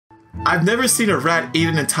I've never seen a rat eat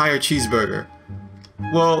an entire cheeseburger.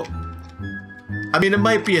 Well, I mean, it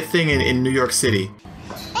might be a thing in New York City.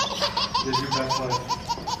 Live your best life.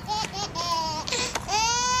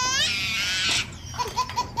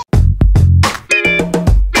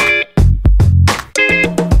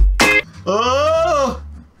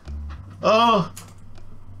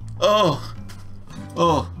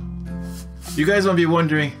 Oh. You guys might be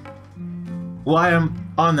wondering why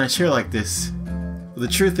I'm on that chair like this. Well, the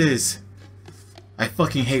truth is, I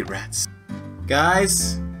fucking hate rats.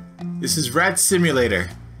 Guys, this is Rat Simulator.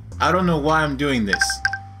 I don't know why I'm doing this,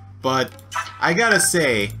 but I gotta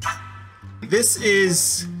say, this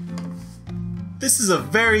is a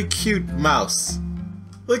very cute mouse.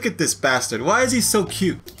 Look at this bastard. Why is he so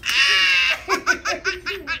cute?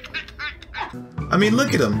 I mean,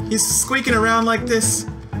 look at him. He's squeaking around like this,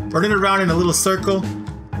 running around in a little circle.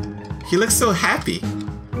 He looks so happy.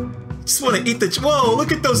 Just want to eat the... Whoa,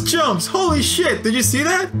 look at those jumps. Holy shit, did you see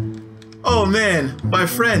that? Oh man, my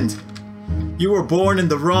friend. You were born in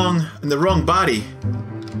the wrong body.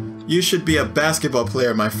 You should be a basketball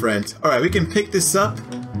player, my friend. Alright, we can pick this up,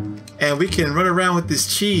 and we can run around with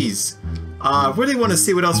this cheese. I really want to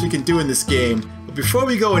see what else we can do in this game. But before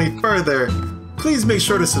we go any further, please make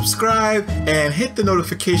sure to subscribe and hit the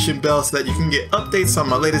notification bell so that you can get updates on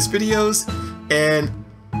my latest videos. And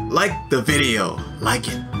like the video. Like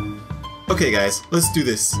it. Okay guys, let's do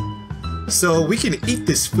this. So we can eat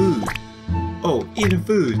this food. Oh, eating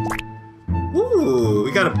food. Ooh,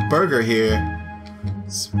 we got a burger here.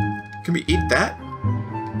 Can we eat that?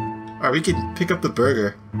 Alright, we can pick up the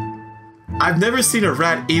burger. I've never seen a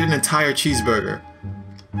rat eat an entire cheeseburger.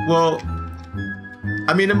 Well,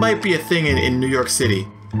 I mean, it might be a thing in New York City.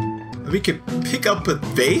 We could pick up a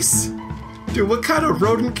vase? Dude, what kind of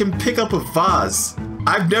rodent can pick up a vase?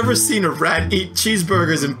 I've never seen a rat eat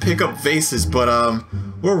cheeseburgers and pick up vases, but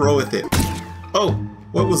we'll roll with it. Oh,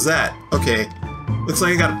 what was that? Okay. Looks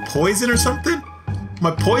like I got poison or something? My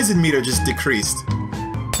poison meter just decreased.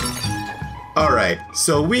 Alright,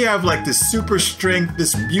 so we have like this super strength,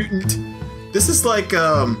 this mutant. This is like,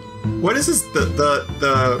 what is this?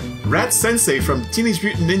 The rat sensei from Teenage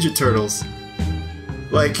Mutant Ninja Turtles.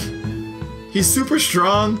 Like, he's super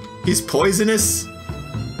strong, he's poisonous,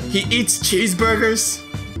 he eats cheeseburgers.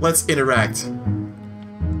 Let's interact.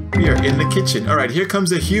 We are in the kitchen. Alright, here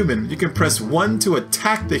comes a human. You can press 1 to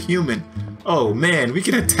attack the human. Oh man, we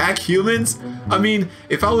can attack humans? I mean,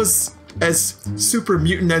 if I was as super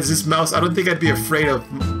mutant as this mouse, I don't think I'd be afraid of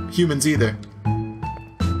humans either.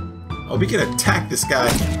 Oh, we can attack this guy.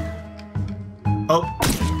 Oh.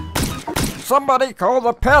 Somebody call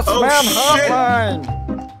the pest man hotline!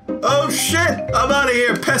 Oh shit! I'm out of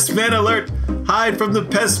here! Pest man alert! Hide from the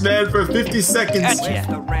pest man for 50 seconds.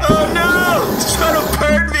 Oh no! He's trying to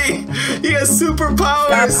burn me! He has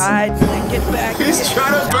superpowers! Stop hiding and get back. He's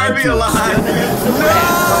trying to burn me alive!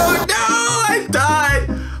 No! No! I died!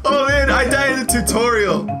 Oh man, I died in the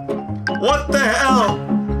tutorial! What the hell?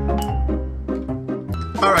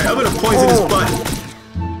 Alright, I'm gonna poison his butt.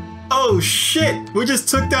 Oh shit! We just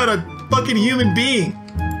took down a fucking human being!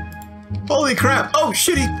 Holy crap! Oh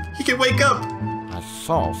shit, he can wake up! I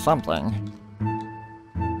saw something.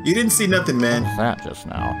 You didn't see nothing, man. What's that just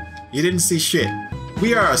now? You didn't see shit.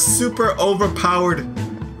 We are a super overpowered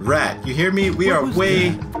rat. You hear me? We are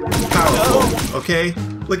way powerful, okay?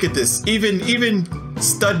 Look at this. Even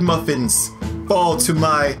stud muffins fall to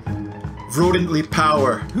my rodently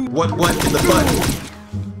power. What in the butt?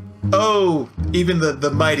 Oh, even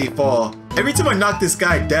the mighty fall. Every time I knock this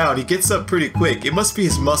guy down, he gets up pretty quick. It must be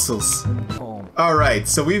his muscles. Alright,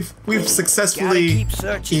 so we've successfully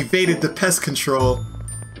evaded the pest control.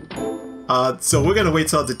 So we're gonna wait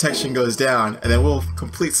till detection goes down, and then we'll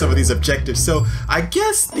complete some of these objectives. So I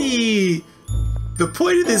guess the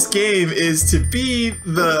point of this game is to be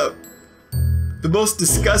the most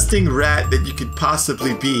disgusting rat that you could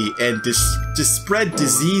possibly be, and just spread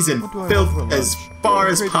disease and filth as far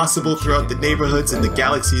as possible throughout the neighborhoods and the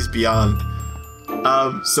galaxies beyond.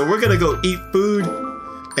 So we're gonna go eat food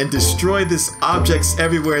and destroy these objects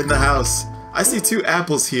everywhere in the house. I see 2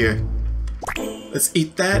 apples here. Let's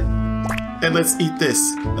eat that, and let's eat this.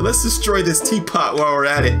 And let's destroy this teapot while we're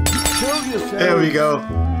at it. There we go.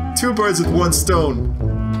 2 birds with 1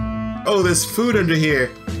 stone. Oh, there's food under here.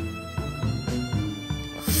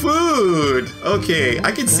 Food! Okay,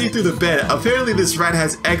 I can see through the bed. Apparently this rat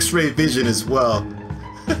has X-ray vision as well.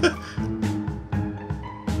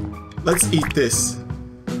 Let's eat this.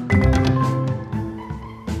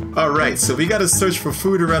 Alright, so we gotta search for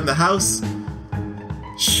food around the house.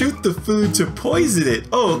 Shoot the food to poison it.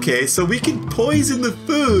 Oh, okay, so we can poison the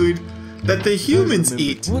food that the humans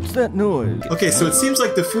eat. What's that noise? Okay, so it seems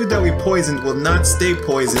like the food that we poisoned will not stay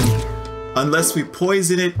poisoned unless we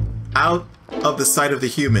poison it out of the sight of the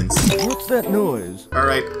humans. What's that noise?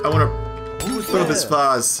 Alright, I want to throw this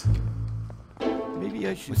vase. Maybe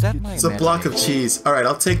I should. Was that my It's a block of cheese. Alright,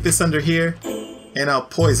 I'll take this under here and I'll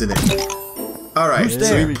poison it. Alright,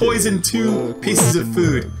 so we poisoned 2 pieces of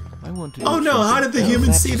food. Oh no, how did the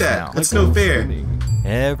humans see that? That's no fair.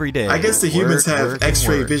 Every day. I guess the humans have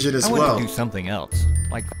X-ray vision as well. I want to do something else.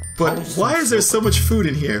 Like, but why is there so much food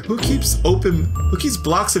in here? Who keeps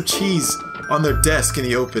blocks of cheese on their desk in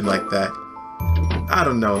the open like that? I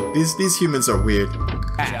don't know. These humans are weird.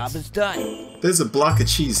 Job is done. There's a block of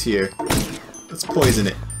cheese here. Let's poison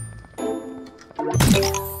it.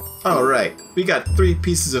 Alright, we got 3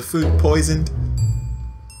 pieces of food poisoned.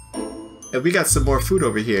 And we got some more food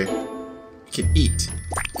over here. We can eat.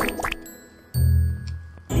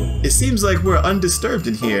 It seems like we're undisturbed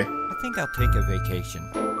in here. I think I'll take a vacation.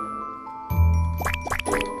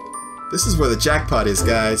 This is where the jackpot is,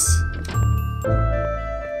 guys.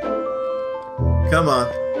 Come on.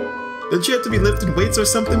 Don't you have to be lifting weights or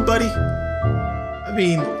something, buddy? I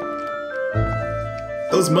mean,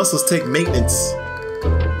 those muscles take maintenance.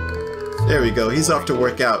 There we go. He's off to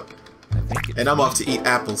work out. And I'm off to eat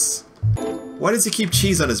apples. Why does he keep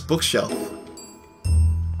cheese on his bookshelf?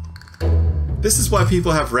 This is why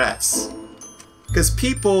people have rats. Because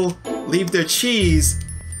people leave their cheese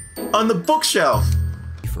on the bookshelf.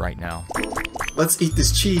 Right now. Let's eat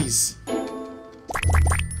this cheese.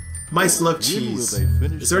 Mice love cheese.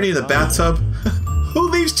 Is there any in the bathtub? Who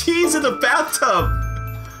leaves cheese in the bathtub?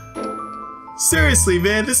 Seriously,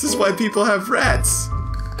 man, this is why people have rats.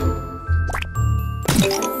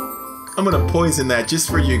 I'm gonna poison that just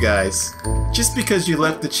for you guys. Just because you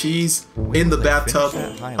left the cheese in the bathtub,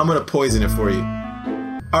 I'm gonna poison it for you.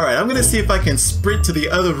 Alright, I'm gonna see if I can sprint to the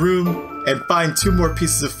other room and find 2 more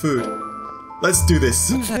pieces of food. Let's do this.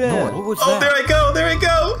 Who's that? What was that? Oh, there I go, there I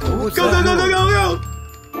go! Go, go, go, go, go, go!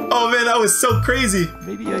 Oh man, that was so crazy.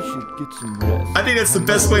 Maybe I should get some rest. I think that's the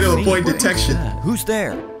best way to avoid detection. Who's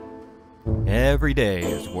there? Every day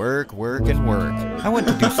is work, work, and work. I want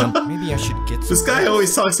to do something. Maybe I should get some This guy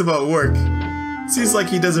always talks about work. Seems like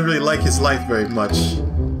he doesn't really like his life very much.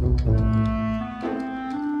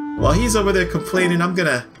 While he's over there complaining, I'm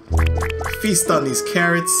gonna feast on these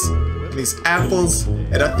carrots, and these apples,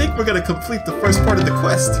 and I think we're gonna complete the first part of the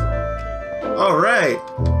quest. Alright.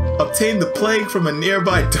 Obtain the plague from a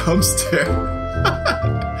nearby dumpster.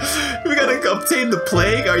 We gotta obtain the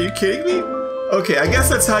plague? Are you kidding me? Okay, I guess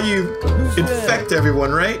that's how you infect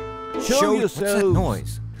everyone, right? Show yourself. What's that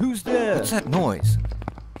noise? Who's there? What's that noise?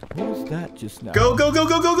 What was that just now? Go, go, go,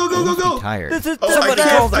 go, go, go, go, go, go! Tired. This is I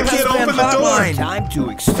can't open the door! time to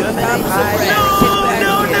exterminate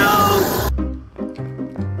No!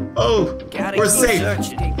 Oh, we're safe.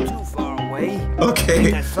 Too far away.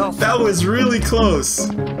 Okay, that was really close.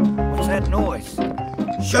 What's that noise?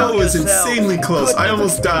 That was insanely close. I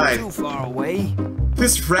almost died. Too far away.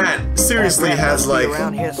 This rat seriously has like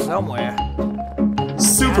around here somewhere.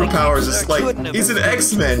 superpowers. It's like he's an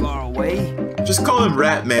X-Men. Far away. Just call him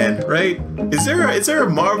Rat Man, right? Is there a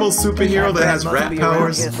Marvel superhero that has rat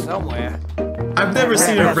powers? I've never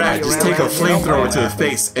seen a rat just take a flamethrower to the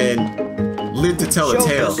face and live to tell a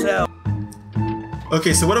tale.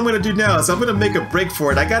 Okay, so what I'm gonna do now is I'm gonna make a break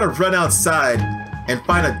for it. I gotta run outside and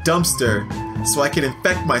find a dumpster so I can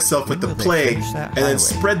infect myself with the plague and then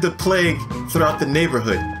spread the plague throughout the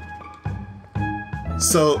neighborhood.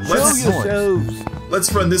 So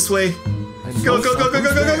let's run this way. Go, go, go, go,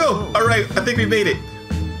 go, go, go, go! Alright, I think we made it.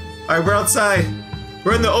 Alright, we're outside.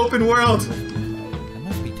 We're in the open world. I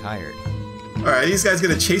must be tired. Alright, these guys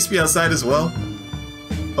gonna chase me outside as well?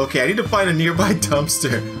 Okay, I need to find a nearby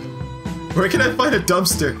dumpster. Where can I find a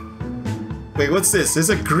dumpster? Wait, what's this? There's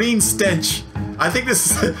a green stench. I think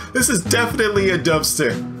this is definitely a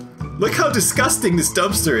dumpster. Look how disgusting this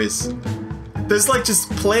dumpster is. There's like just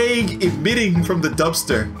plague emitting from the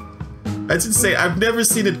dumpster. That's insane. I've never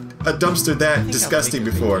seen a dumpster that disgusting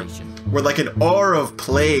before. Where like an aura of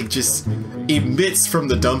plague just emits from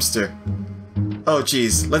the dumpster. Oh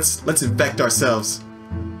geez, let's infect ourselves.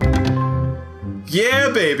 Yeah,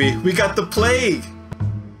 baby, we got the plague.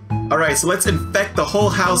 Alright, so let's infect the whole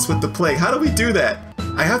house with the plague. How do we do that?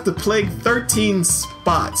 I have to plague 13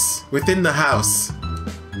 spots within the house.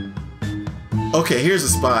 Okay, here's a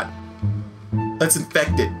spot. Let's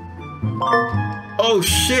infect it. Oh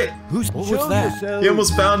shit! What was that? He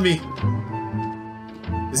almost found me.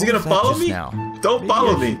 Is he gonna follow me? Don't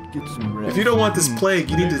follow me. If you don't want this plague,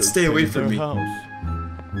 you need to stay away from me.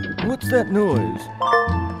 What's that noise?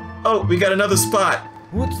 Oh, we got another spot.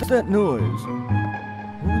 What's that noise?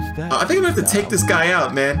 What's that? I think I'm gonna have to take this guy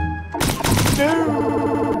out, man.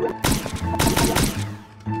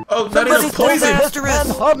 Oh, not enough poison!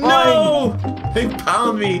 No! They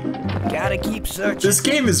found me! Gotta keep searching. This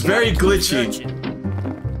game is very glitchy.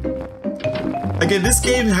 Again, this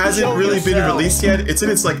game hasn't really been released yet. It's in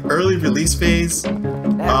its like early release phase. That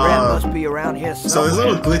rat must be around here somewhere. So it's a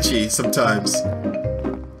little glitchy sometimes.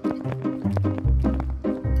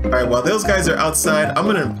 Alright, while those guys are outside, I'm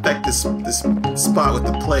gonna infect this spot with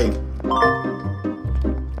the plague.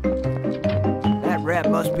 That rat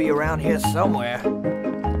must be around here somewhere.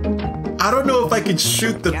 I don't know if I can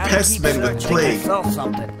shoot the pestmen with plague. I saw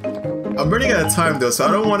something. I'm running out of time though, so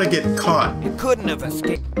I don't want to get caught. It couldn't have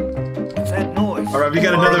escaped. What's that noise? Alright, we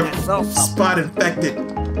got another spot infected.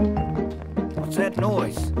 What's that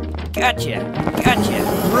noise? Gotcha! Gotcha!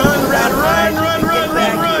 Run, rat, run!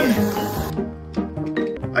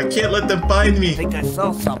 I can't let them find me. I think I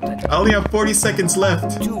saw something. I only have 40 seconds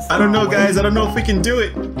left. I don't know, guys. I don't know if we can do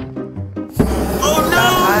it. Oh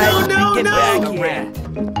no! Get back here.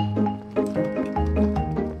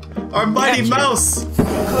 Our mighty mouse!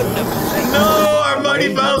 Couldn't have escaped. No, our mighty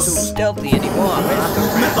He's not mouse! too stealthy anymore,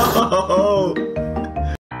 huh? No!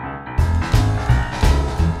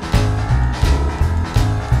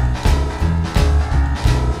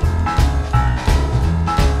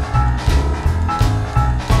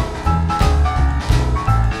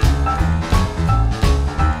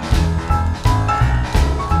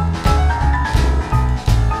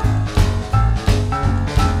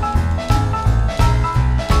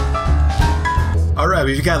 Alright,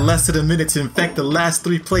 we've got less than a minute to infect the last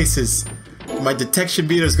 3 places. My detection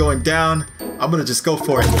meter's going down. I'm gonna just go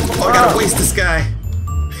for it. Oh, I gotta waste this guy.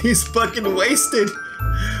 He's fucking wasted.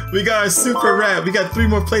 We got our super rat. We got 3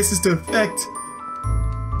 more places to infect.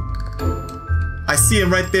 I see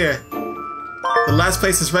him right there. The last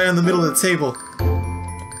place is right in the middle of the table.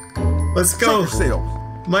 Let's go.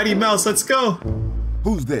 Mighty Mouse, let's go.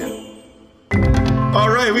 Who's there?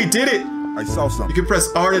 Alright, we did it. I saw You something. can press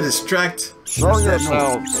R to distract. Show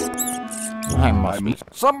yourselves. I must be.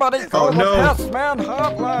 Somebody call Oh, no. the Pestman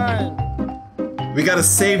hotline. We gotta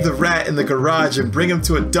save the rat in the garage and bring him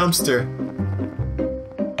to a dumpster.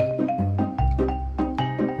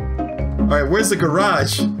 Alright, where's the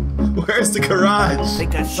garage? Where's the I garage?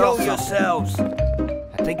 think I saw yourselves.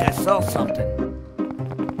 I think I saw something.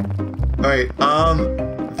 Alright,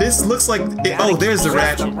 this looks like... oh, there's the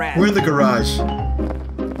rat. We're in the garage.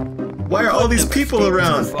 Why are all these people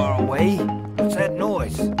around? Too far away. What's that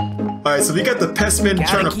noise? Alright, so we got the pestman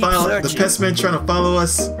trying to keep follow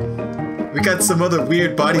us. We got some other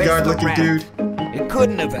weird bodyguard Where's the looking dude. It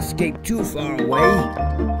couldn't have escaped too far away.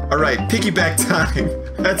 Alright, piggyback time.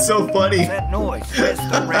 That's so funny. What's that noise? Where's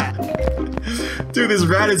the rat? Dude, this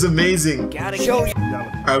rat is amazing. Gotta show you.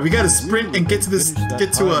 Alright, we gotta sprint and get to this,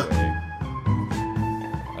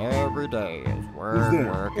 Every day is work,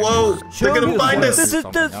 work. Whoa, they're gonna find us. This is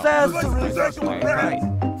disastrous. No,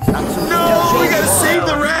 we gotta save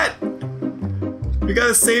the rat. We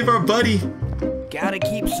gotta save our buddy. Gotta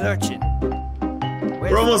keep searching.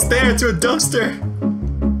 We're almost there to a dumpster.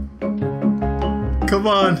 Come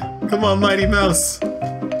on, Mighty Mouse.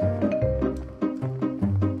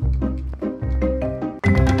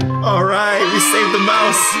 Alright, we saved the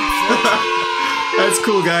mouse. That's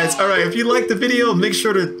cool, guys. Alright, if you liked the video, make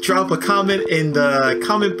sure to drop a comment in the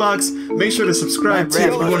comment box. Make sure to subscribe too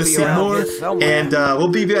if you want to see more. And we'll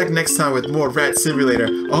be back next time with more Rat Simulator.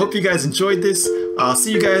 I hope you guys enjoyed this. I'll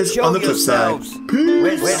see you guys on the flip side.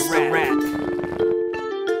 Peace. Where's the rat?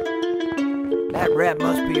 That rat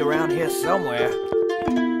must be around here somewhere.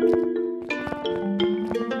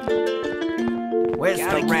 Where's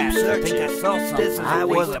the rat? I think I saw something. I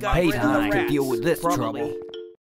wasn't paid high to deal with this trouble.